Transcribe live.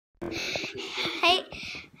Hey,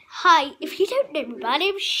 hi. If you don't know me, my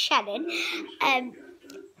name's Shannon. I'm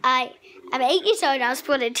 8 years old. I was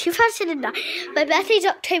born in 2009. My birthday's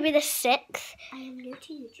October the 6th. I am new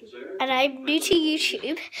to YouTube. And I'm new to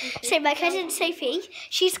YouTube. So my cousin Sophie,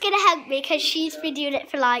 she's going to help me because she's been doing it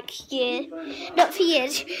for like years. Not for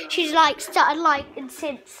years. She's like started like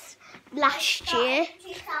since last year.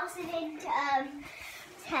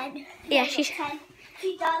 2010. Yeah, she's...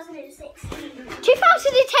 2016.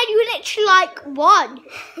 2010, you were literally like one.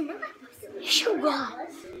 Yes, you were.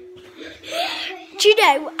 Do you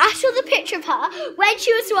know, I saw the picture of her when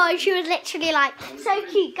she was one. She was literally like so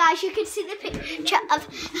cute, guys. You can see the picture of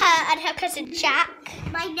her and her cousin Jack,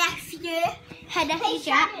 My nephew. her nephew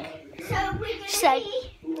Jack. So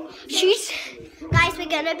we're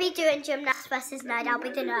gonna be doing gymnast versus nerd. I'll be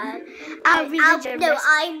the nerd. I'll be the gymnast. No,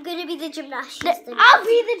 I'm gonna be the gymnast. No, I'll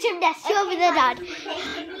be the gymnast. You'll be the nerd.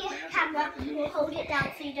 Okay, give me a camera. We'll hold it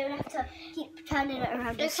down so you don't have to keep turning it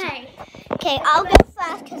around. Okay. Okay, I'll go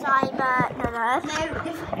first because I'm the nerd. No,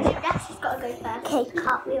 the gymnast has got to go first. Okay,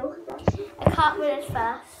 cartwheel. A cartwheel is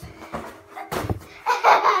first.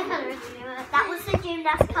 That was the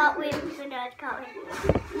gymnast cartwheel, the nerd cartwheel.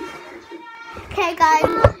 Okay, guys. We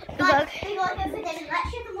gotta go for dinner. Let's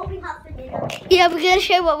show them what we have for dinner. Yeah, we're going to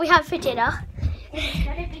show what we have for dinner. It's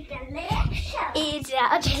gonna be delicious. It's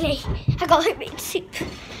actually, I got homemade soup.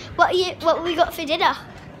 What we got for dinner?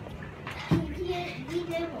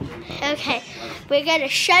 Okay, we're going to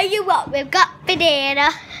show you what we've got for dinner.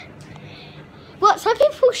 What, some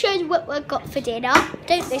people show you what we've got for dinner,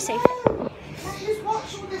 don't they, Sophie? Just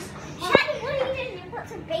watch all this. Shannon, what are you doing? You've got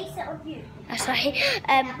some base it on you. That's right.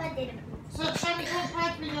 So, Shannon, can I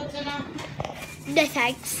have for your dinner? No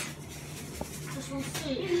thanks. Just one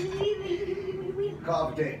soup.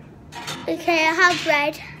 Carved in. Okay, I have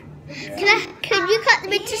bread. Can you cut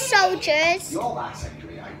them into soldiers? You're that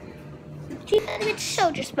secretary, ain't you? Can you cut them into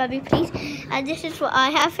soldiers, Mummy, please? And this is what I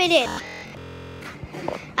have for dinner.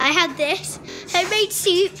 I have this homemade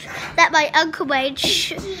soup that my uncle made.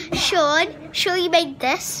 Sean, you made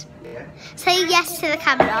this. Yeah. Say yes to the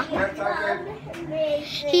camera.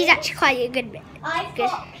 He's actually quite a good bit. I've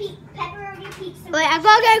got pepperoni pizza. Wait, I've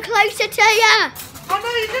got to go closer to you. I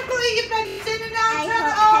know, you've got to eat your bloody dinner now. I Turn it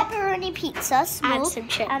got off. pepperoni pizza, small, And some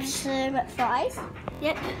chips. and some fries.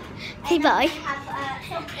 Yep. Okay, bye.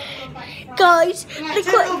 Have, Guys, Yeah, look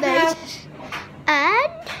turn what it he off made. now.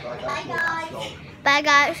 And Bye guys. bye,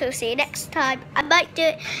 guys. We'll see you next time. I might do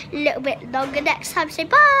it a little bit longer next time. So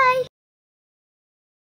bye.